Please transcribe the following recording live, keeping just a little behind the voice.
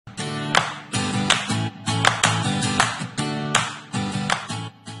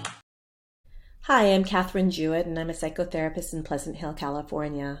Hi, I'm Catherine Jewett, and I'm a psychotherapist in Pleasant Hill,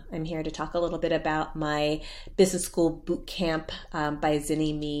 California. I'm here to talk a little bit about my business school boot camp by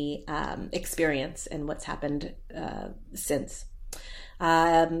Zinni Me experience and what's happened since.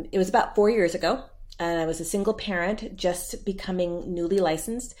 It was about 4 years ago, and I was a single parent just becoming newly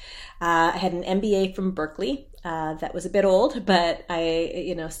licensed. I had an MBA from Berkeley. That was a bit old, but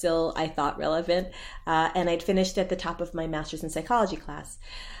still I thought relevant. And I'd finished at the top of my master's in psychology class.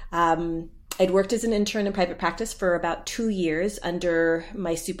 I'd worked as an intern in private practice for about 2 years under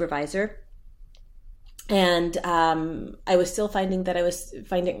my supervisor. And I was still finding that I was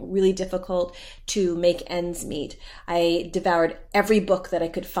finding it really difficult to make ends meet. I devoured every book that I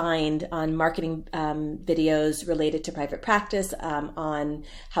could find on marketing videos related to private practice, on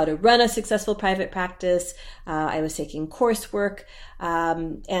how to run a successful private practice. I was taking coursework,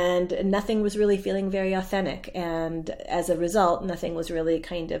 and nothing was really feeling very authentic. And as a result, nothing was really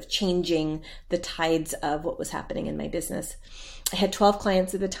kind of changing the tides of what was happening in my business. I had 12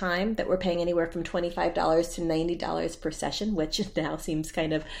 clients at the time that were paying anywhere from $25 to $90 per session, which now seems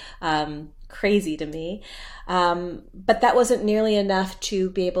kind of crazy to me. But that wasn't nearly enough to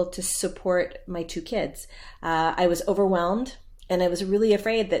be able to support my two kids. I was overwhelmed, and I was really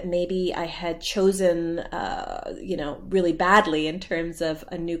afraid that maybe I had chosen, really badly in terms of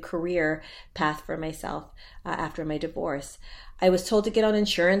a new career path for myself after my divorce. I was told to get on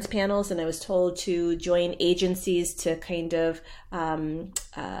insurance panels, and I was told to join agencies to kind of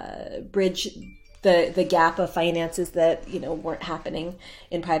bridge the gap of finances that weren't happening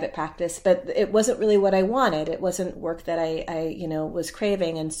in private practice. But it wasn't really what I wanted. It wasn't work that I was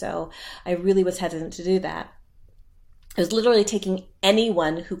craving, and so I really was hesitant to do that. I was literally taking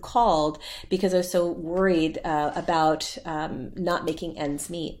anyone who called because I was so worried about not making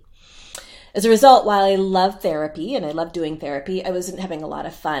ends meet. As a result, while I love therapy and I love doing therapy, I wasn't having a lot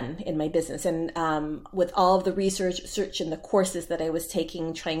of fun in my business. And with all of the research and the courses that I was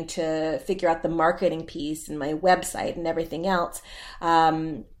taking, trying to figure out the marketing piece and my website and everything else,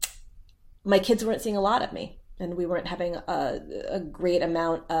 my kids weren't seeing a lot of me, and we weren't having a great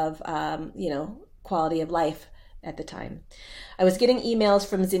amount of quality of life at the time. I was getting emails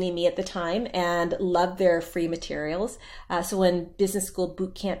from Zinni Me at the time and loved their free materials. So when business school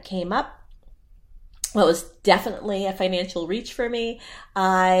boot camp came up, well, it was definitely a financial reach for me.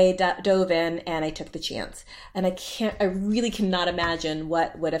 I dove in and I took the chance. And I really cannot imagine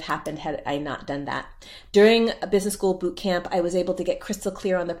what would have happened had I not done that. During a business school boot camp, I was able to get crystal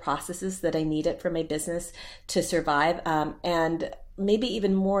clear on the processes that I needed for my business to survive. And maybe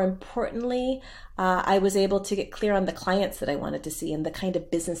even more importantly, I was able to get clear on the clients that I wanted to see and the kind of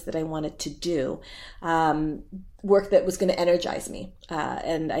business that I wanted to do. Work that was going to energize me.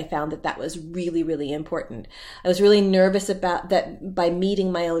 And I found that was really, really important. I was really nervous about that by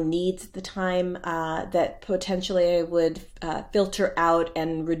meeting my own needs at the time, that potentially I would filter out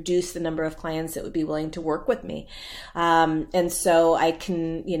and reduce the number of clients that would be willing to work with me. And so I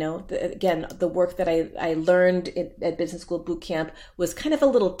can, again, the work that I learned at Business School Boot Camp was kind of a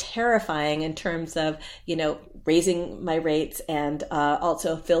little terrifying in terms of, raising my rates and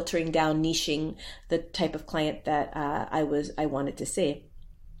also filtering down, niching the type of client that I wanted to see.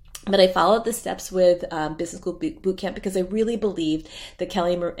 But I followed the steps with Business School Boot Camp because I really believed that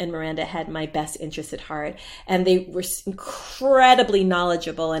Kelly and Miranda had my best interest at heart. And they were incredibly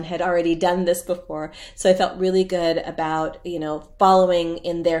knowledgeable and had already done this before. So I felt really good about, following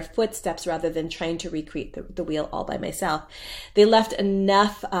in their footsteps rather than trying to recreate the wheel all by myself. They left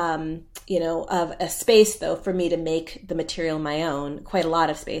enough, of a space, though, for me to make the material my own. Quite a lot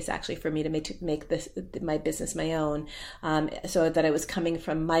of space, actually, for me to make my business my own, so that I was coming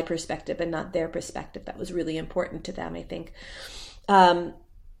from my perspective and not their perspective. That was really important to them, I think.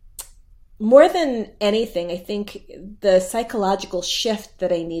 More than anything, I think the psychological shift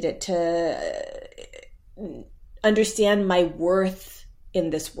that I needed to understand my worth in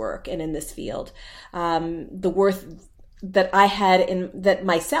this work and in this field, the worth that I had of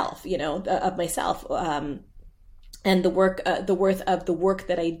myself, and the worth of the work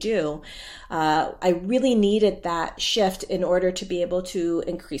that I do. I really needed that shift in order to be able to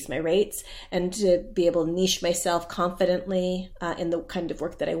increase my rates and to be able to niche myself confidently in the kind of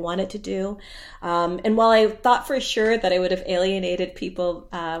work that I wanted to do. And while I thought for sure that I would have alienated people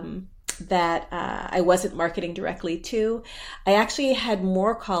that I wasn't marketing directly to, I actually had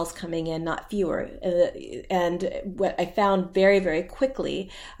more calls coming in, not fewer. And what I found very, very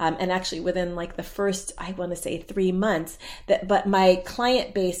quickly, and actually within like the first, I want to say 3 months, but my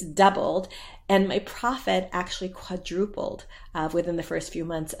client base doubled and my profit actually quadrupled within the first few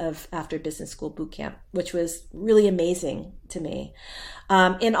months after Business School Boot Camp, which was really amazing to me.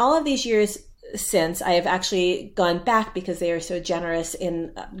 In all of these years since. I have actually gone back because they are so generous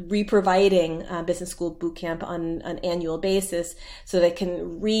in re-providing business school boot camp on an annual basis so that I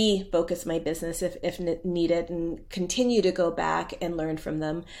can refocus my business if needed and continue to go back and learn from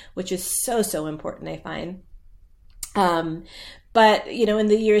them, which is so important, I find. But, in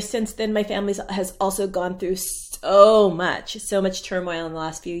the years since then, my family has also gone through so much turmoil in the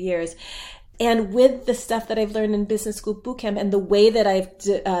last few years. And with the stuff that I've learned in business school bootcamp and the way that I've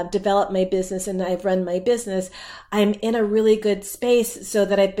developed my business and I've run my business, I'm in a really good space so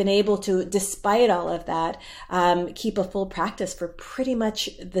that I've been able to, despite all of that, keep a full practice for pretty much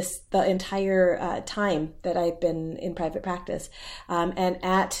the entire time that I've been in private practice, and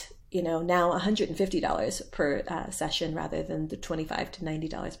at now $150 per session rather than the $25 to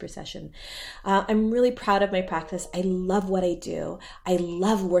 $90 per session. I'm really proud of my practice. I love what I do. I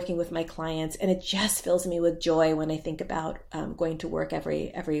love working with my clients, and it just fills me with joy when I think about going to work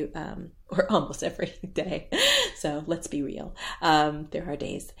every or almost every day. So let's be real. There are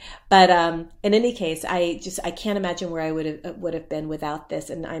days, but in any case, I can't imagine where I would have been without this,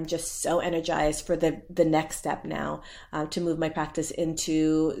 and I'm just so energized for the next step now, to move my practice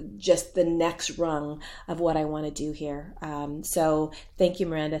into just the next rung of what I want to do here. So thank you,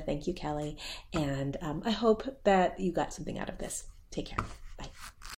 Miranda. Thank you, Kelly, and I hope that you got something out of this. Take care. Bye.